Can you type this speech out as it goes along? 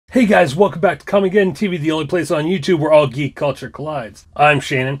Hey guys, welcome back to Come Again TV, the only place on YouTube where all geek culture collides. I'm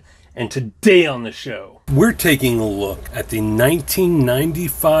Shannon, and today on the show, we're taking a look at the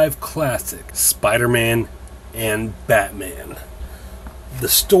 1995 classic, Spider-Man and Batman. The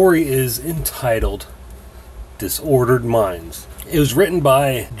story is entitled Disordered Minds. It was written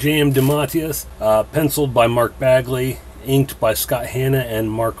by J.M. DeMatteis, penciled by Mark Bagley, inked by Scott Hanna and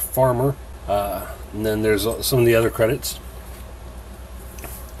Mark Farmer. And then there's some of the other credits.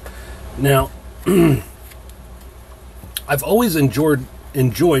 Now, I've always enjoyed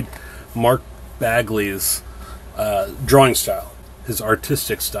Mark Bagley's drawing style, his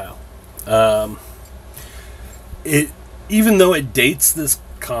artistic style. Even though it dates this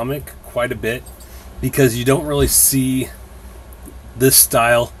comic quite a bit, because you don't really see this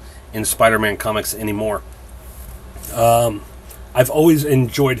style in Spider-Man comics anymore. I've always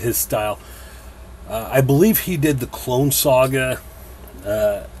enjoyed his style. I believe he did the Clone Saga,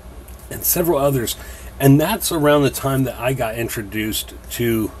 and several others, and that's around the time that I got introduced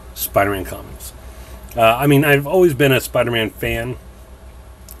to Spider-Man comics. I mean, I've always been a Spider-Man fan,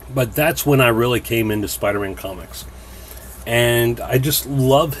 but that's when I really came into Spider-Man comics, and I just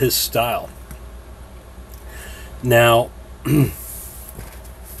love his style. Now,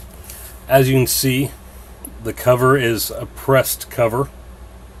 as you can see, the cover is a pressed cover,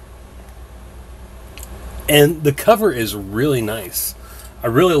 and the cover is really nice. I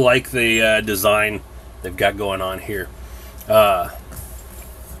really like the design they've got going on here. You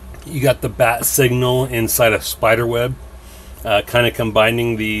got the bat signal inside a spider web, kind of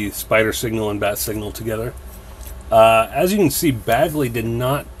combining the spider signal and bat signal together. As you can see, Bagley did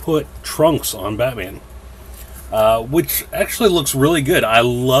not put trunks on Batman, which actually looks really good. I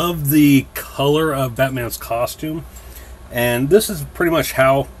love the color of Batman's costume, and this is pretty much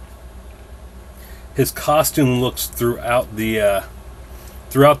how his costume looks throughout the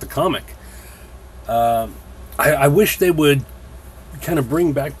comic. I wish they would kind of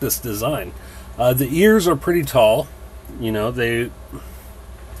bring back this design. The ears are pretty tall. You know, they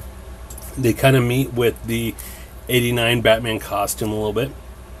kind of meet with the 89 Batman costume a little bit.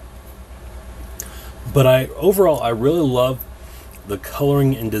 But overall, I really love the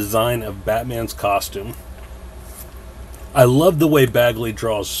coloring and design of Batman's costume. I love the way Bagley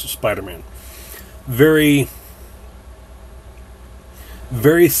draws Spider-Man. Very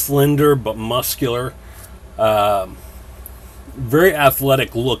slender but muscular, very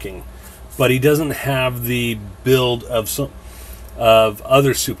athletic looking, but he doesn't have the build of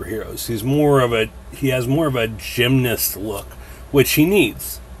other superheroes. He has more of a gymnast look, which he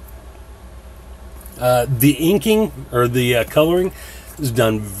needs. The inking or the coloring is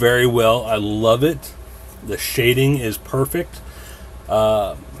done very well. I love it. The shading is perfect.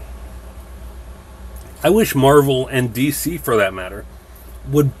 I wish Marvel and DC, for that matter,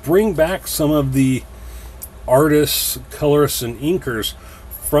 would bring back some of the artists, colorists, and inkers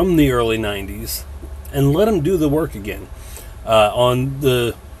from the early 90s and let them do the work again on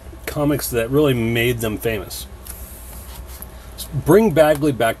the comics that really made them famous. Bring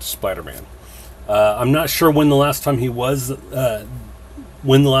Bagley back to Spider-Man. I'm not sure when the last time was that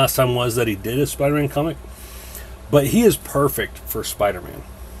he did a Spider-Man comic, but he is perfect for Spider-Man.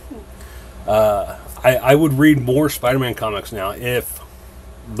 I would read more Spider-Man comics now if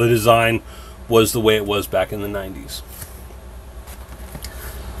the design was the way it was back in the 90s.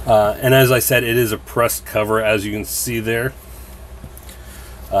 And as I said, it is a pressed cover, as you can see there.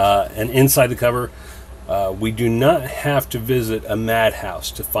 And inside the cover, we do not have to visit a madhouse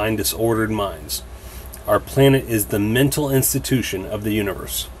to find disordered minds. Our planet is the mental institution of the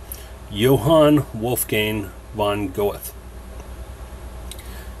universe. Johann Wolfgang von Goethe.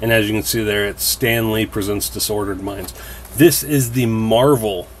 And as you can see there, it's Stan Lee presents Disordered Minds. This is the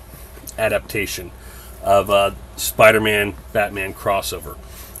Marvel adaptation of Spider-Man Batman crossover.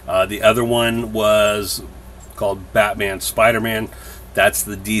 The other one was called Batman Spider-Man. That's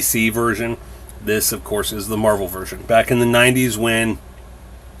the DC version. This, of course, is the Marvel version. Back in the 90s, when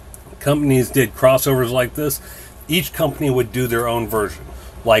companies did crossovers like this, each company would do their own version.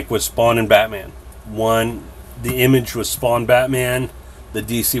 Like with Spawn and Batman. The Image was Spawn Batman. The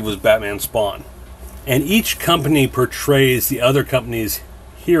DC was Batman Spawn. And each company portrays the other company's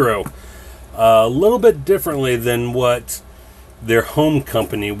hero a little bit differently than what their home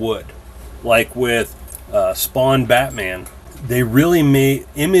company would. Like with Spawn Batman,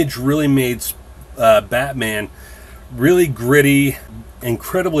 Image really made Batman really gritty,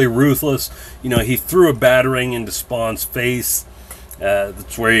 incredibly ruthless. You know, he threw a batarang into Spawn's face.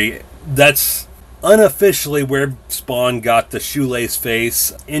 That's unofficially where Spawn got the shoelace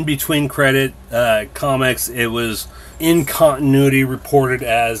face. In between credit comics, it was in continuity reported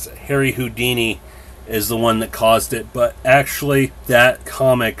as Harry Houdini is the one that caused it, but actually that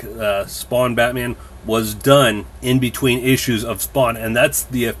comic, Spawn Batman, was done in between issues of Spawn, and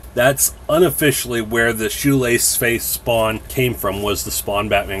that's unofficially where the shoelace face Spawn came from, was the Spawn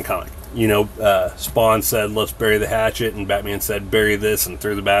Batman comic. You know, Spawn said, let's bury the hatchet, and Batman said, bury this, and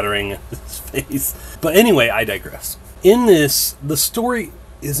threw the batarang at his face. But anyway, I digress. In this, the story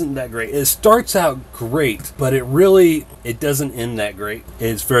isn't that great. It starts out great, but it doesn't end that great.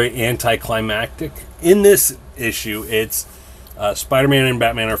 It's very anticlimactic. In this issue, it's Spider-Man and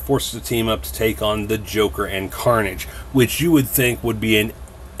Batman are forced to team up to take on the Joker and Carnage, which you would think would be an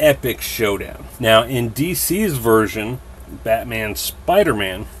epic showdown. Now, in DC's version, Batman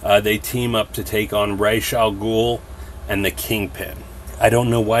Spider-Man, they team up to take on Ra's al Ghul and the Kingpin. I don't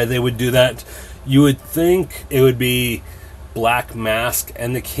know why they would do that. You would think it would be Black Mask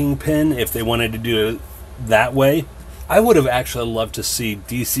and the Kingpin if they wanted to do it that way. I would have actually loved to see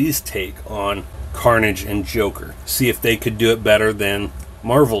DC's take on Carnage and Joker. See if they could do it better than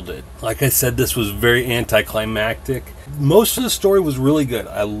Marvel did. Like I said, this was very anticlimactic. Most of the story was really good.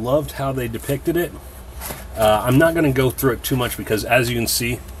 I loved how they depicted it. I'm not going to go through it too much because, as you can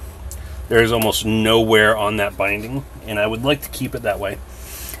see, there's almost nowhere on that binding, and I would like to keep it that way.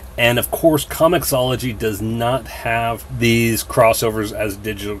 And of course, Comixology does not have these crossovers as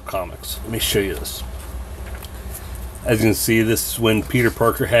digital comics. Let me show you this. As you can see, this is when Peter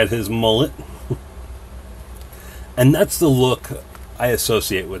Parker had his mullet. And that's the look I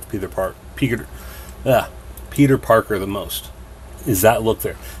associate with Peter Parker the most. Is that look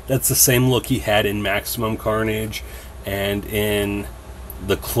there. That's the same look he had in Maximum Carnage and in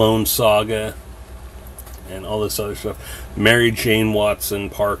the Clone Saga and all this other stuff. Mary Jane Watson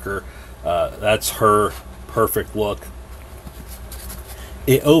Parker, that's her perfect look.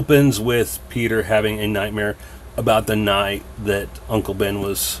 It opens with Peter having a nightmare about the night that Uncle Ben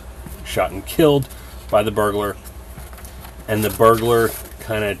was shot and killed by the burglar, and the burglar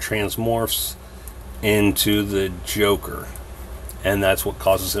kind of transmorphs into the Joker, and that's what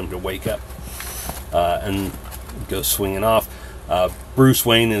causes him to wake up and go swinging off. Bruce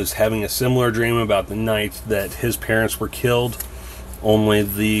Wayne is having a similar dream about the night that his parents were killed, only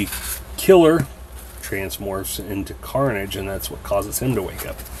the killer transmorphs into Carnage, and that's what causes him to wake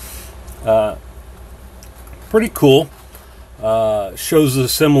up. Pretty cool. Shows the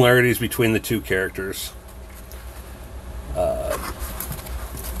similarities between the two characters.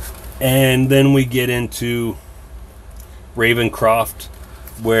 And then we get into Ravencroft,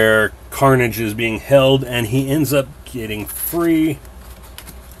 where Carnage is being held, and he ends up getting free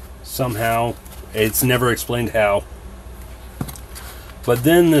somehow. It's never explained how. But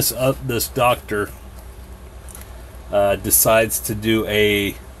then this doctor decides to do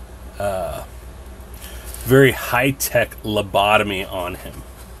a very high-tech lobotomy on him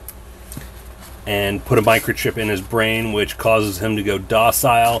and put a microchip in his brain, which causes him to go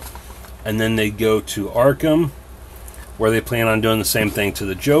docile. And then they go to Arkham, where they plan on doing the same thing to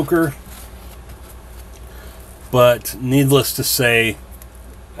the Joker. But needless to say,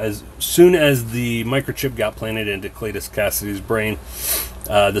 as soon as the microchip got planted into Cletus Kasady's brain,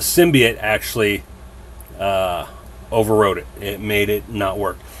 the symbiote actually overrode it. It made it not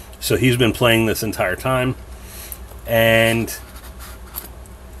work. So he's been playing this entire time, and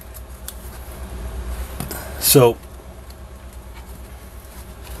so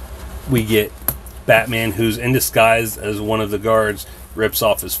we get Batman, who's in disguise as one of the guards, rips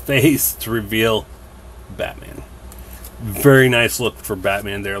off his face to reveal Batman. Very nice look for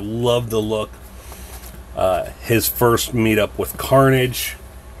Batman there. Love the look. His first meetup with Carnage,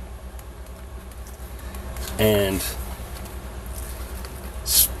 and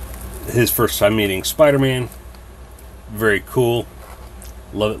his first time meeting Spider-Man. Very cool.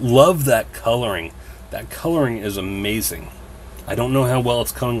 Love it. Love that coloring. That coloring is amazing. I don't know how well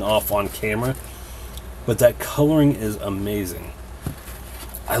it's coming off on camera, but that coloring is amazing.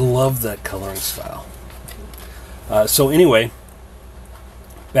 I love that coloring style. So anyway,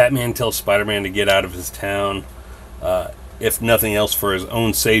 Batman tells Spider-Man to get out of his town, if nothing else for his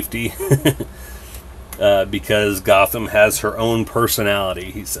own safety, because Gotham has her own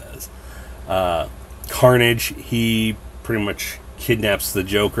personality, he says. Carnage, he pretty much kidnaps the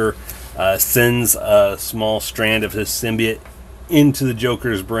Joker, sends a small strand of his symbiote into the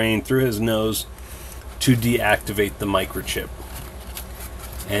Joker's brain through his nose to deactivate the microchip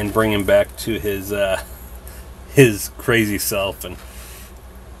and bring him back to his crazy self. And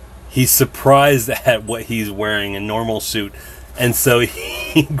he's surprised at what he's wearing, a normal suit, and so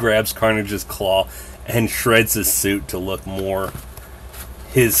he grabs Carnage's claw and shreds his suit to look more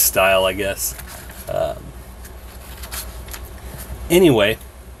his style, I guess. Anyway,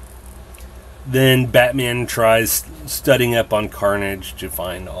 then Batman tries studying up on Carnage to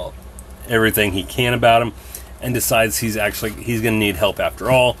find everything he can about him, and decides he's going to need help after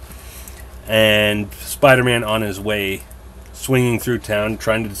all. And Spider-Man, on his way swinging through town,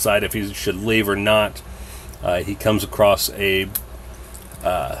 trying to decide if he should leave or not, he comes across a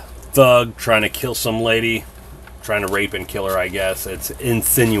thug trying to kill some lady, trying to rape and kill her, I guess. It's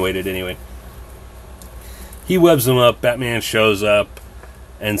insinuated anyway. He webs him up. Batman shows up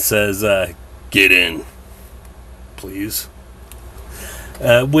and says, "Get in, please."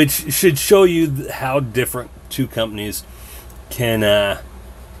 Which should show you how different two companies can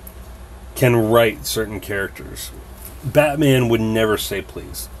write certain characters. Batman would never say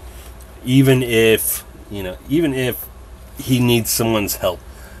please, even if he needs someone's help.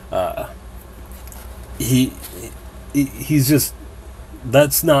 He's just,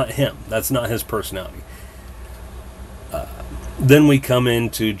 that's not him. That's not his personality. Then we come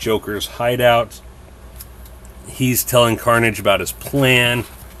into Joker's hideout. He's telling Carnage about his plan,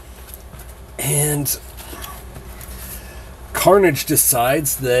 and Carnage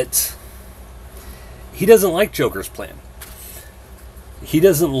decides that he doesn't like Joker's plan. He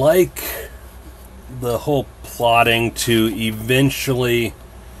doesn't like the whole plotting to eventually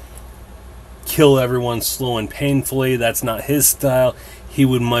kill everyone slow and painfully. That's not his style. He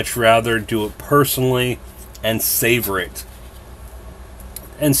would much rather do it personally and savor it.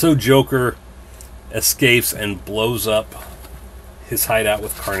 And so Joker escapes and blows up his hideout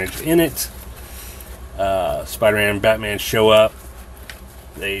with Carnage in it. Spider-Man and Batman show up.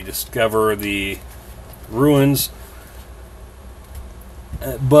 They discover the ruins.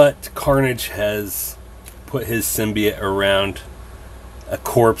 But Carnage has put his symbiote around a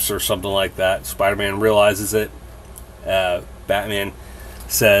corpse or something like that. Spider-Man realizes it. Batman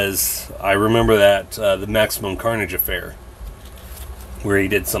says, "I remember that, the Maximum Carnage affair, where he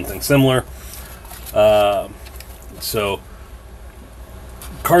did something similar." So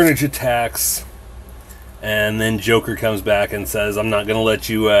Carnage attacks, and then Joker comes back and says, "I'm not going to let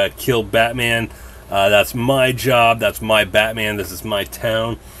you kill Batman. That's my job. That's my Batman. This is my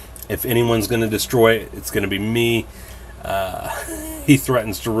town. If anyone's going to destroy it, it's going to be me." He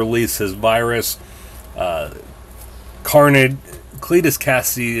threatens to release his virus. Cletus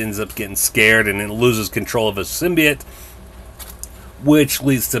Kasady ends up getting scared and then loses control of his symbiote, which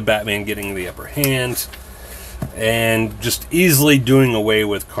leads to Batman getting the upper hand and just easily doing away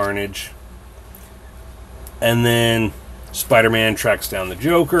with Carnage. And then Spider-Man tracks down the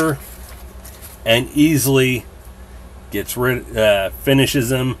Joker and easily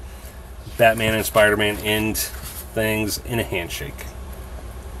finishes him. Batman and Spider-Man end things in a handshake,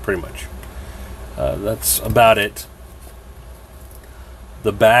 pretty much. That's about it.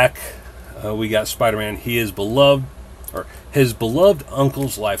 The back, we got Spider-Man. His beloved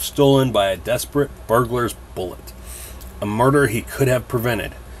uncle's life stolen by a desperate burglar's bullet, a murder he could have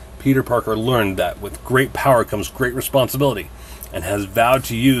prevented. Peter Parker learned that with great power comes great responsibility, and has vowed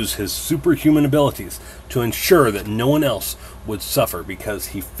to use his superhuman abilities to ensure that no one else would suffer because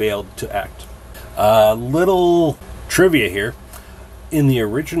he failed to act. Little trivia here. In the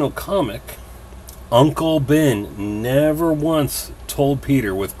original comic, Uncle Ben never once told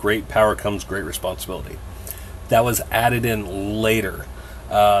Peter, "With great power comes great responsibility." That was added in later.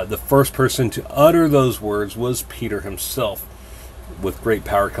 The first person to utter those words was Peter himself. "With great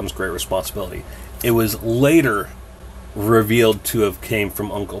power comes great responsibility." It was later revealed to have came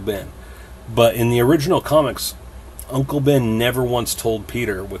from Uncle Ben. But in the original comics, Uncle Ben never once told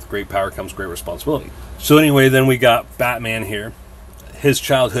Peter, "With great power comes great responsibility." So anyway, then we got Batman here. His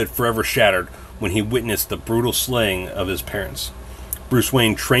childhood forever shattered when he witnessed the brutal slaying of his parents. Bruce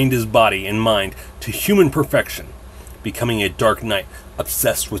Wayne trained his body and mind to human perfection, becoming a dark knight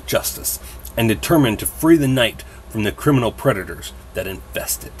obsessed with justice and determined to free the night from the criminal predators that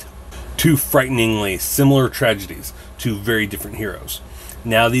infest it. Two frighteningly similar tragedies, two very different heroes.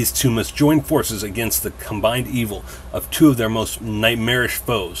 Now these two must join forces against the combined evil of two of their most nightmarish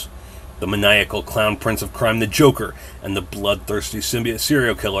foes, the maniacal clown prince of crime, the Joker, and the bloodthirsty symbiote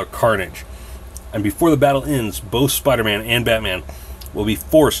serial killer, Carnage. And before the battle ends, both Spider-Man and Batman will be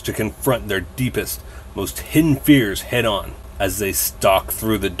forced to confront their deepest, most hidden fears head-on as they stalk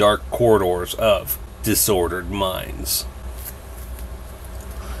through the dark corridors of disordered minds.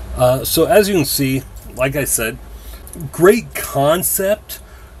 So as you can see, like I said, great concept,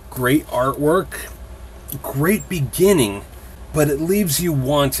 great artwork, great beginning, but it leaves you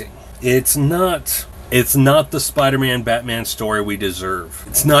wanting. It's not the Spider-Man Batman story we deserve.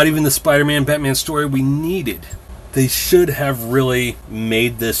 It's not even the Spider-Man Batman story we needed. They should have really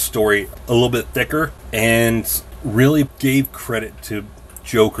made this story a little bit thicker and really gave credit to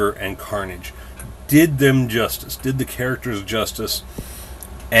Joker and Carnage, did them justice, did the characters justice,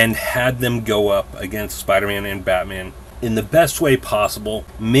 and had them go up against Spider-Man and Batman in the best way possible.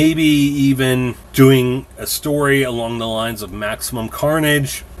 Maybe even doing a story along the lines of Maximum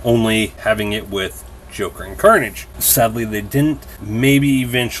Carnage, only having it with Joker and Carnage. Sadly, they didn't. Maybe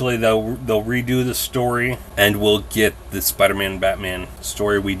eventually they'll redo the story and we'll get the Spider-Man and Batman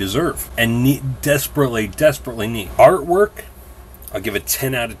story we deserve and desperately need. Artwork, I'll give it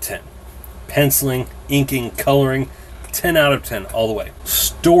 10 out of 10. Penciling, inking, coloring, 10 out of 10 all the way.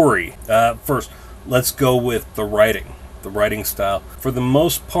 Story, first, let's go with the writing style. For the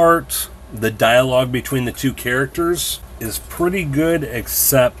most part, the dialogue between the two characters is pretty good,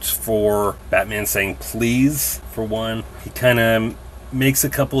 except for Batman saying please, for one. He kind of makes a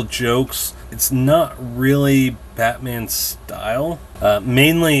couple jokes. It's not really Batman's style.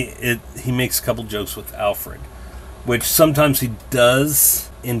 Mainly, he makes a couple jokes with Alfred, which sometimes he does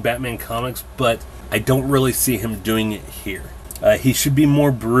in Batman comics, but I don't really see him doing it here. He should be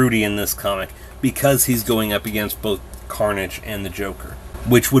more broody in this comic because he's going up against both Carnage and the Joker,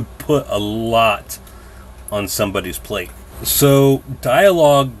 which would put a lot on somebody's plate. So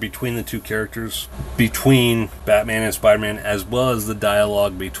dialogue between the two characters, between Batman and Spider-Man, as well as the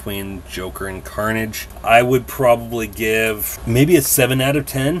dialogue between Joker and Carnage, I would probably give maybe a 7 out of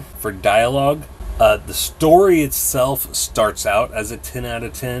 10 for dialogue. The story itself starts out as a 10 out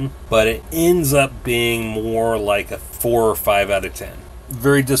of 10, but it ends up being more like a 4 or 5 out of 10.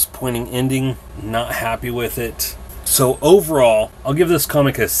 Very disappointing ending, not happy with it. So overall, I'll give this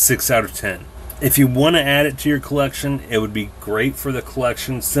comic a 6 out of 10. If you want to add it to your collection, it would be great for the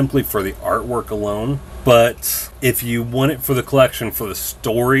collection, simply for the artwork alone. But if you want it for the collection, for the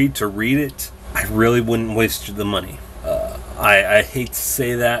story, to read it, I really wouldn't waste the money. I hate to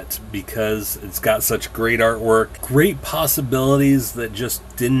say that because it's got such great artwork, great possibilities that just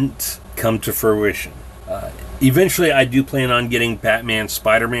didn't come to fruition. Eventually, I do plan on getting Batman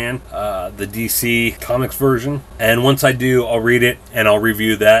Spider-Man, the DC Comics version. And once I do, I'll read it and I'll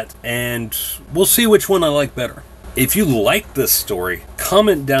review that. And we'll see which one I like better. If you like this story,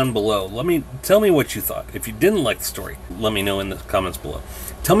 comment down below. Tell me what you thought. If you didn't like the story, let me know in the comments below.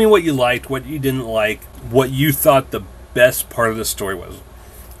 Tell me what you liked, what you didn't like, what you thought the best part of the story was.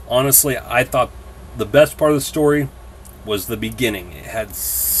 Honestly, I thought the best part of the story was the beginning. It had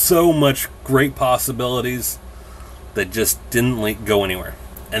so much great possibilities that just didn't go anywhere.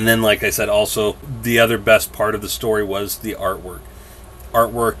 And then, like I said, also the other best part of the story was the artwork.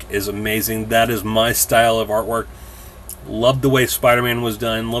 Artwork is amazing. That is my style of artwork. Loved the way Spider-Man was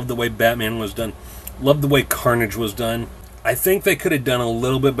done. Loved the way Batman was done. Loved the way Carnage was done. I think they could have done a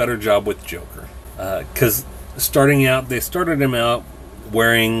little bit better job with Joker. Because starting out, they started him out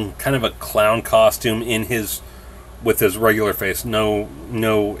wearing kind of a clown costume with his regular face.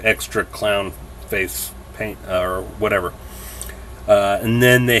 No extra clown face paint or whatever. And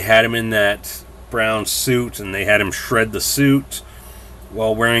then they had him in that brown suit, and they had him shred the suit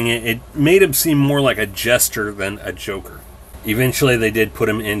while wearing it. It made him seem more like a jester than a Joker. Eventually, they did put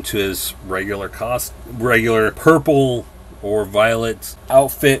him into his regular purple or violet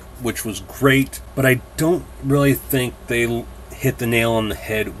outfit, which was great, but I don't really think they hit the nail on the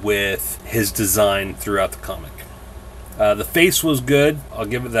head with his design throughout the comic. The face was good, I'll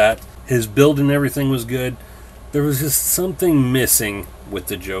give it that. His build and everything was good. There was just something missing with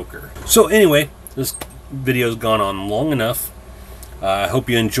the Joker. So anyway, this video's gone on long enough. I hope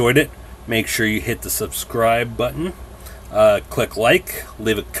you enjoyed it. Make sure you hit the subscribe button, click like,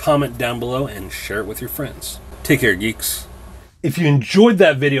 leave a comment down below, and share it with your friends. Take care, geeks. If you enjoyed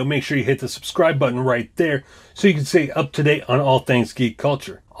that video, make sure you hit the subscribe button right there so you can stay up to date on all things geek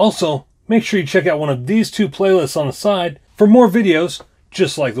culture. Also, make sure you check out one of these two playlists on the side for more videos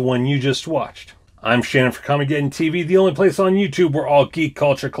just like the one you just watched. I'm Shannon for Comic Getting TV, the only place on YouTube where all geek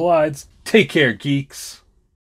culture collides. Take care, geeks.